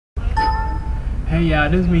Hey y'all,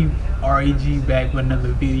 this is me REG back with another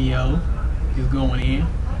video. Just going in.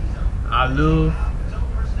 I love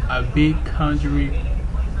a big country,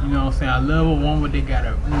 you know what I'm saying? I love a woman that got a,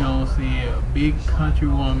 you know what I'm saying, a big country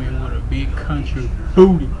woman with a big country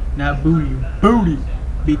booty. Not booty, booty.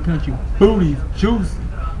 Big country booty is juicy.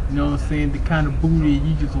 You know what I'm saying? The kind of booty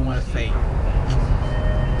you just want to say.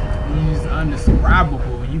 It's just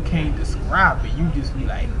undescribable. You can't describe it. You just be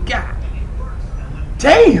like, God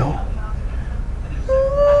damn!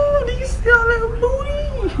 Do you see all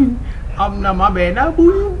that booty? I'm not, my bad, not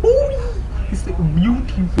booty, booty. It's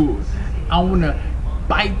beautiful. I wanna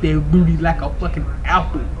bite that booty like a fucking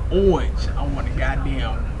apple orange. I wanna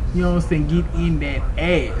goddamn, you know what I'm saying, get in that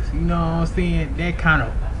ass. You know what I'm saying? That kind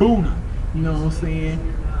of booty. You know what I'm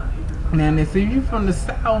saying? Now, if you from the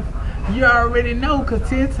South, you already know, cause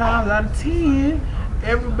 10 times out of 10,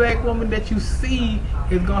 every black woman that you see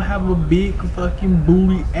is gonna have a big fucking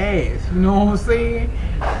booty ass. You know what I'm saying?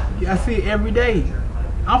 I see it every day.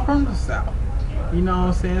 I'm from the South. You know what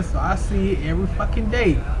I'm saying? So I see it every fucking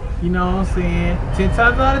day. You know what I'm saying? 10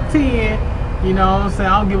 times out of 10, you know what I'm saying?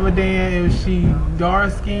 I don't give a damn if she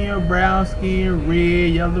dark skin, brown skin,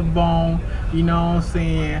 red, yellow bone. You know what I'm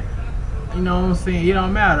saying? You know what I'm saying? It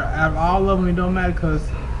don't matter. Out of all of them, it don't matter, because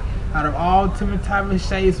out of all different type of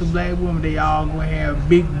shades of black women, they all gonna have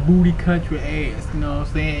big booty country ass. You know what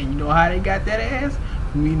I'm saying? You know how they got that ass?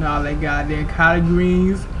 You know all that goddamn collard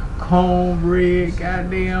greens, cornbread,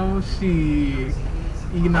 goddamn shit.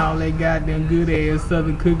 You know all that goddamn good ass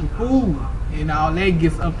southern cooking food. And all that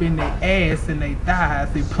gets up in their ass and their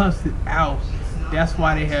thighs. They pumps it out. That's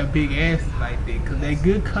why they have big asses like that. Cause that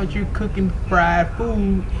good country cooking fried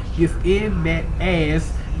food gets in that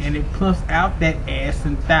ass and it plumps out that ass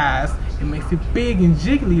and thighs. It makes it big and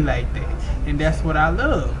jiggly like that. And that's what I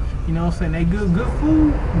love. You know what I'm saying? That good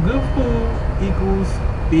food equals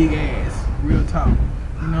big ass. Real talk.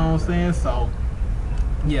 You know what I'm saying? So,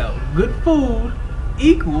 yo, good food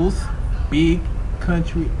equals big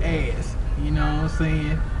country ass. You know what I'm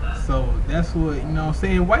saying? So that's what, you know what I'm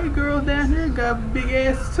saying? White girls down here got big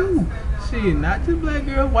ass too. Shit, not just black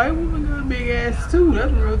girls, white women got big ass too.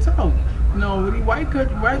 That's real talk. You know, these white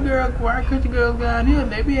country girls down here,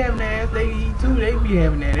 they be having that ass, they eat too, they be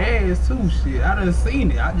having that ass too. Shit, I done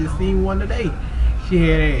seen it. I just seen one today. She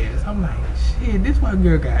had ass. I'm like, shit, this white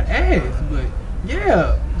girl got ass. But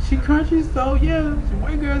yeah, she country, so yeah,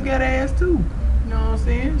 white girls got ass too. You know what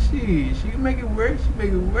I'm saying? She can make it work, she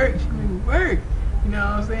make it work. You know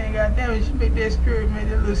what I'm saying? Goddamn it, she make that stride, make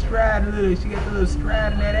that little stride, she got the little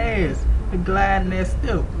stride in that ass, the glide in that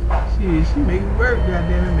step. She make it work,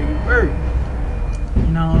 goddamn it, make it work.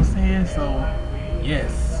 You know what I'm saying? So,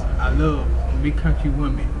 yes, I love big country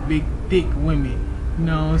women, big thick women. You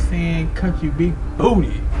know what I'm saying? Country big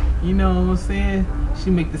booty. You know what I'm saying?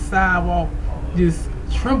 She make the sidewalk just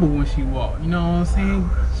tremble when she walk. You know what I'm saying?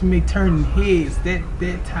 She make turning heads. That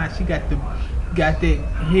time she got that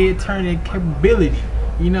head turning capability.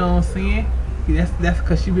 You know what I'm saying? That's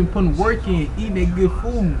because she been putting work in, eating that good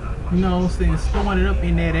food. You know what I'm saying? Throwing it up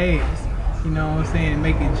in that ass. You know what I'm saying? And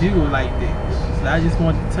make it jiggle like that. So I just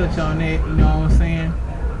wanted to touch on that. You know what I'm saying?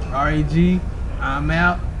 REG, I'm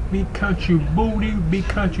out. Big country booty, big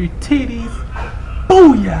country titties.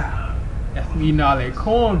 Booyah! That's me eating all that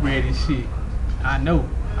cornbread and shit. I know.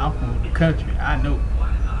 I'm from the country. I know.